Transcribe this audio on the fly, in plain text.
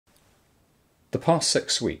The past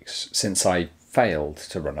 6 weeks, since I failed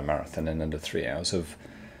to run a marathon in under 3 hours, have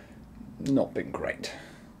not been great.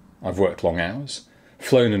 I've worked long hours,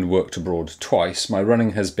 flown and worked abroad twice. My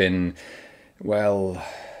running has been, well,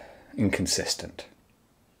 inconsistent.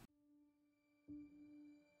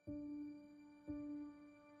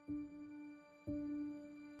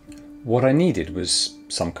 What I needed was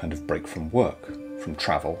some kind of break from work, from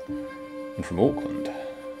travel, and from Auckland.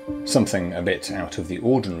 Something a bit out of the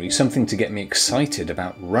ordinary, something to get me excited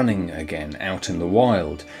about running again, out in the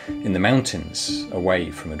wild, in the mountains, away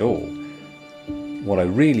from it all. What I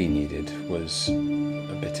really needed was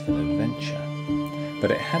a bit of an adventure, but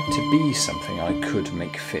it had to be something I could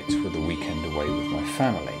make fit with a weekend away with my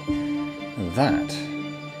family. And that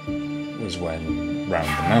was when Round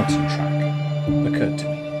the Mountain Track occurred to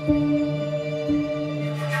me.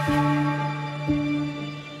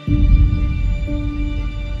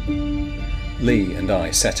 Lee and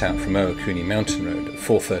I set out from Ohakune Mountain Road at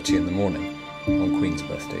 4:30 in the morning on Queen's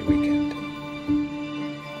birthday weekend.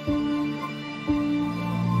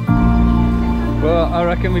 Well, I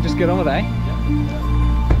reckon we just get on with it, eh?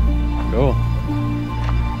 Yeah. Cool.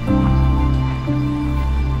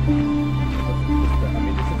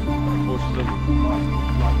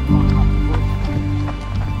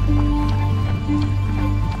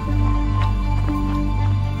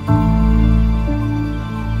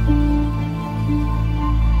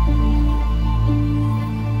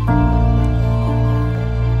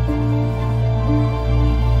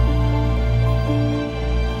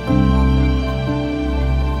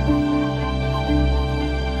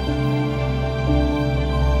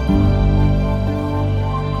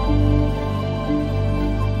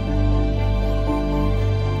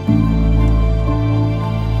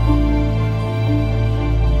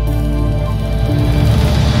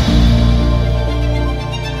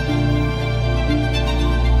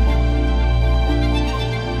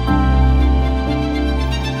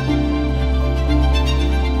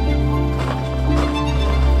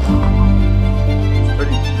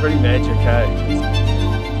 Pretty magic, eh?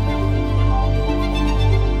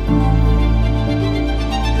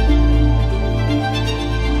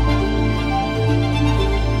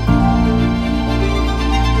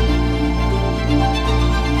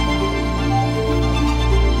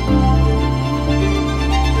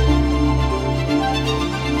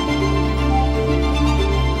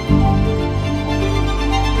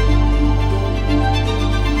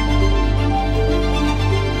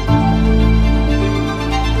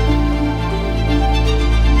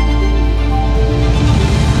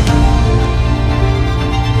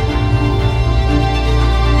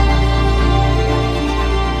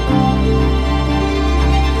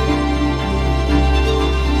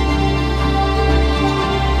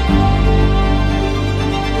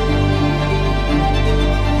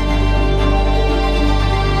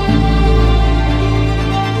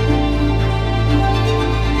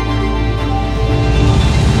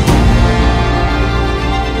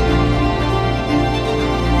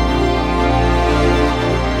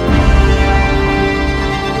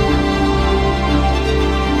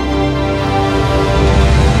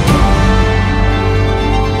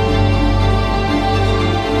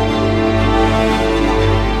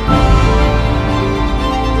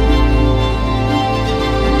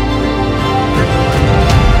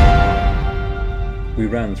 We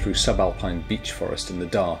ran through subalpine beech forest in the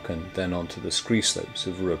dark and then onto the scree slopes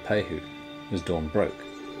of Ruapehu as dawn broke.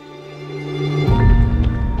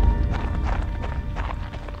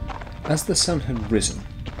 As the sun had risen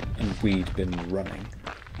and we'd been running,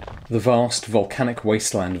 the vast volcanic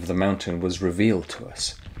wasteland of the mountain was revealed to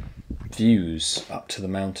us. Views up to the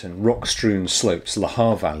mountain, rock-strewn slopes,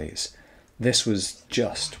 lahar valleys. This was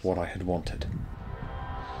just what I had wanted.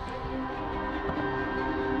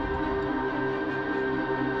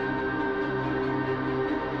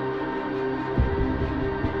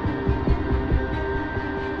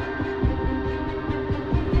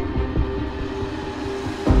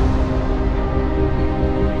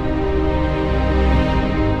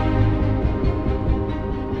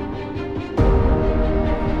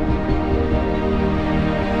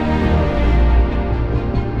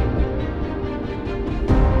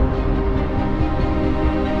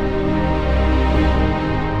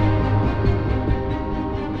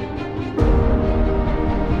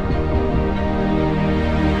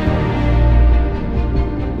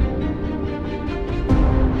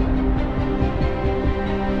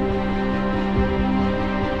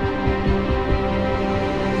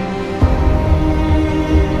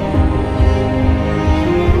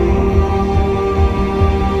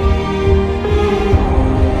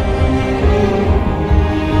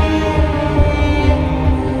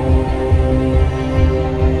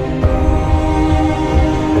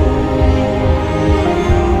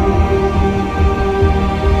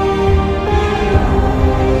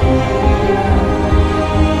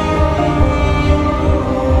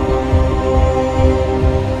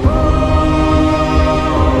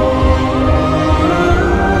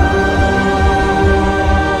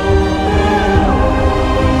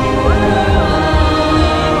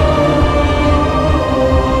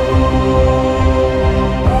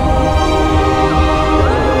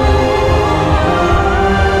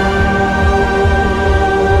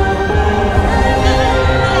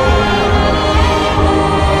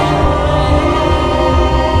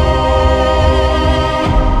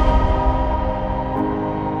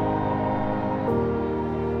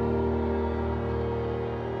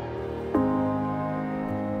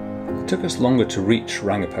 took us longer to reach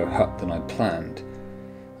Rangipo Hut than I'd planned.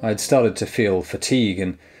 I had started to feel fatigue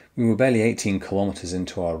and we were barely 18 kilometres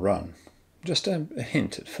into our run. Just a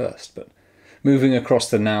hint at first, but moving across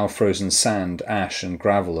the now frozen sand, ash and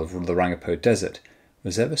gravel of the Rangipo Desert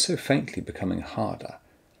was ever so faintly becoming harder.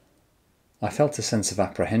 I felt a sense of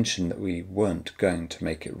apprehension that we weren't going to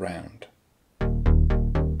make it round.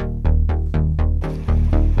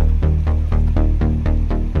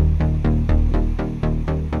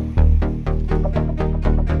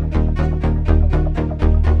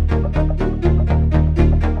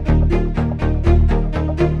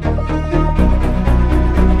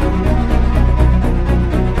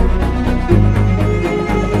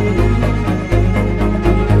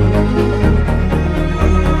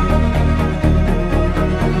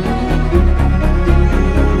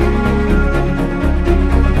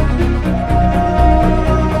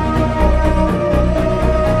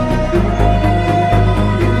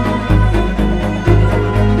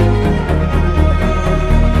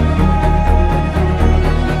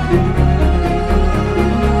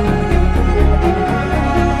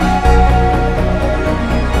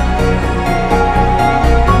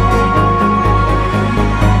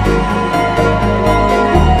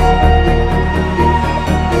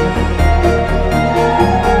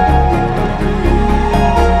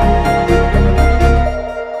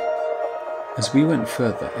 As we went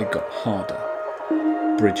further, it got harder.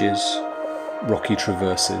 Bridges, rocky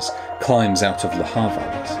traverses, climbs out of Lahar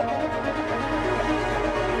valleys.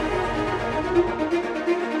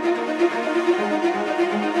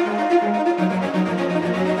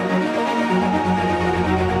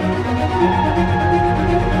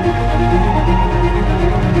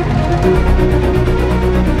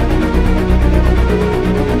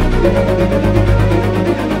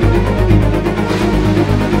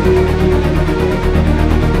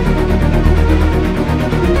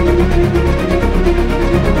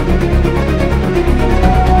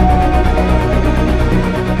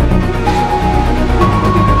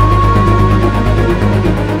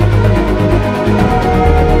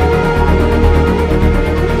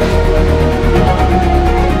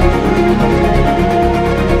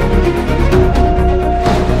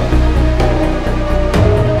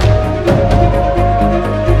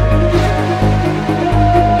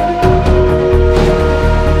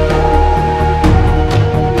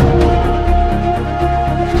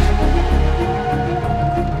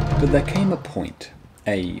 But there came a point,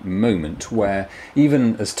 a moment, where,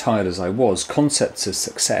 even as tired as I was, concepts of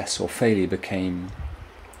success or failure became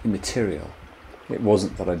immaterial. It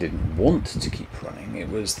wasn't that I didn't want to keep running, it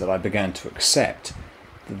was that I began to accept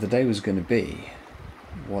that the day was going to be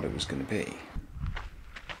what it was going to be.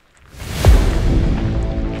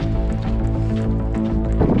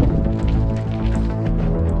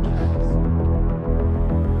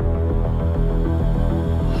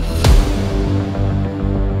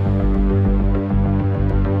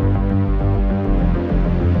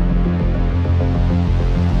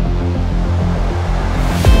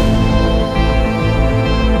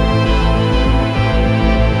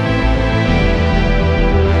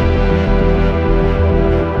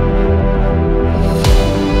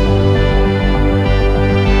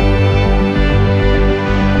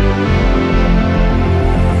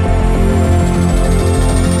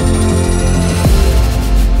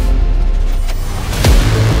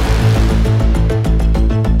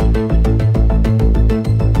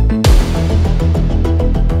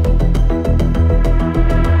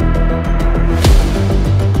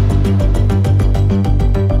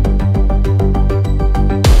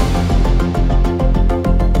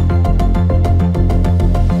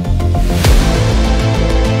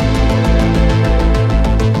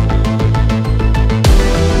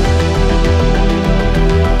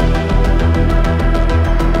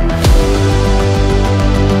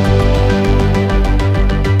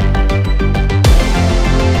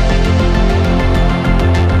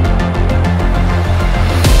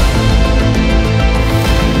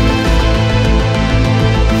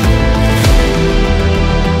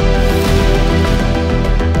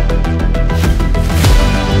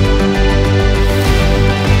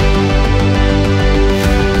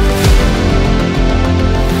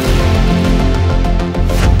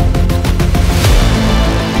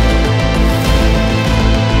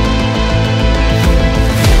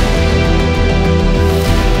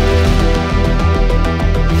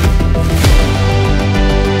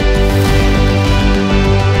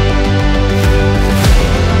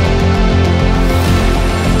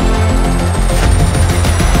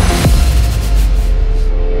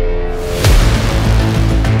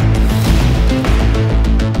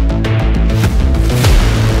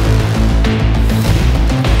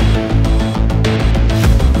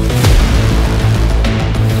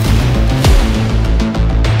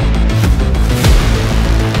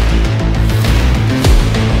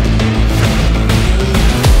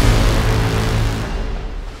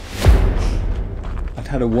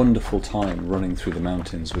 had a wonderful time running through the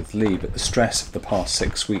mountains with Lee, but the stress of the past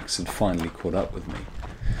 6 weeks had finally caught up with me.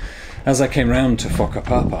 As I came round to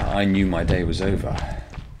Whakapapa, I knew my day was over.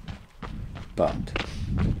 But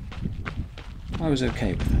I was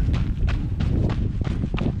okay with that.